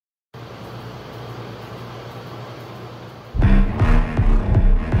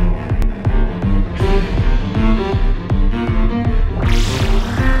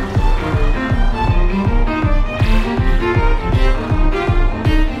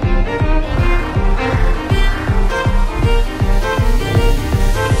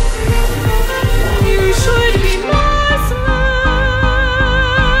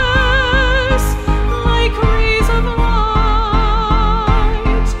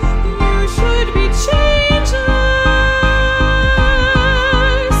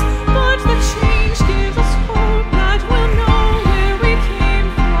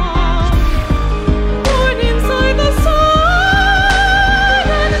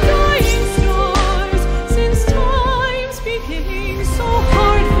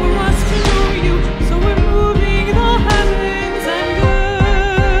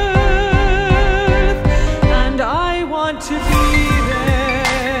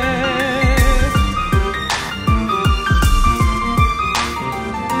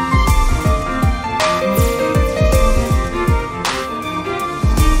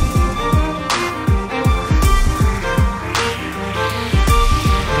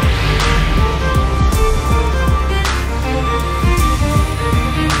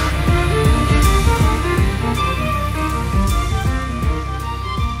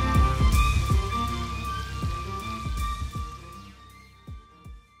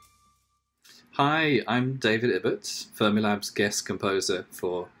Hi, I'm David Ibbett, Fermilab's guest composer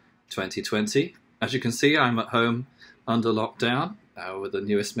for 2020. As you can see, I'm at home under lockdown with the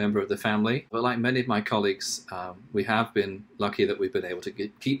newest member of the family. But like many of my colleagues, we have been lucky that we've been able to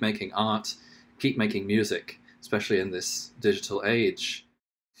keep making art, keep making music, especially in this digital age.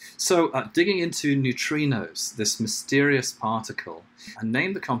 So, digging into neutrinos, this mysterious particle, I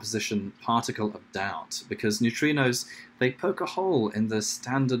named the composition Particle of Doubt because neutrinos, they poke a hole in the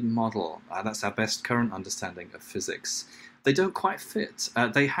standard model. That's our best current understanding of physics. They don't quite fit.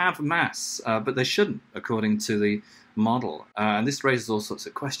 They have mass, but they shouldn't, according to the model. And this raises all sorts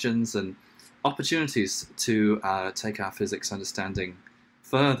of questions and opportunities to take our physics understanding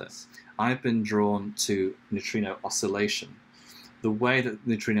further. I've been drawn to neutrino oscillation, the way that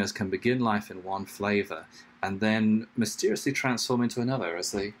neutrinos can begin life in one flavor and then mysteriously transform into another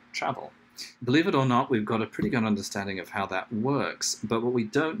as they travel. Believe it or not, we've got a pretty good understanding of how that works, but what we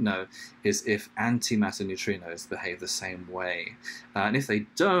don't know is if antimatter neutrinos behave the same way. And if they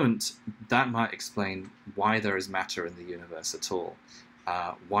don't, that might explain why there is matter in the universe at all,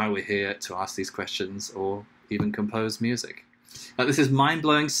 why we're here to ask these questions or even compose music. This is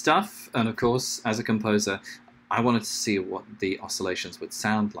mind-blowing stuff, and of course, as a composer, I wanted to see what the oscillations would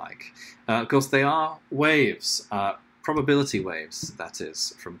sound like. Of course, they are waves, probability waves, that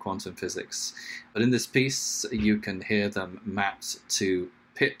is, from quantum physics. But in this piece, you can hear them mapped to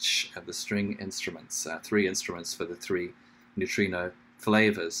pitch of the string instruments, 3 instruments for the 3 neutrino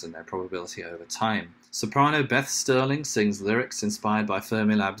flavors and their probability over time. Soprano Beth Sterling sings lyrics inspired by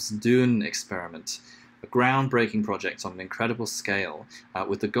Fermilab's DUNE experiment, a groundbreaking project on an incredible scale,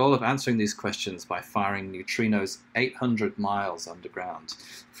 with the goal of answering these questions by firing neutrinos 800 miles underground,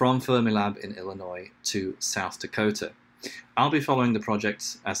 from Fermilab in Illinois to South Dakota. I'll be following the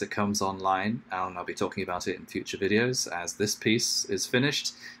project as it comes online, and I'll be talking about it in future videos as this piece is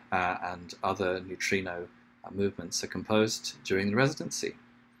finished and other neutrino movements are composed during the residency.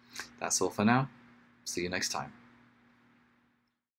 That's all for now. See you next time.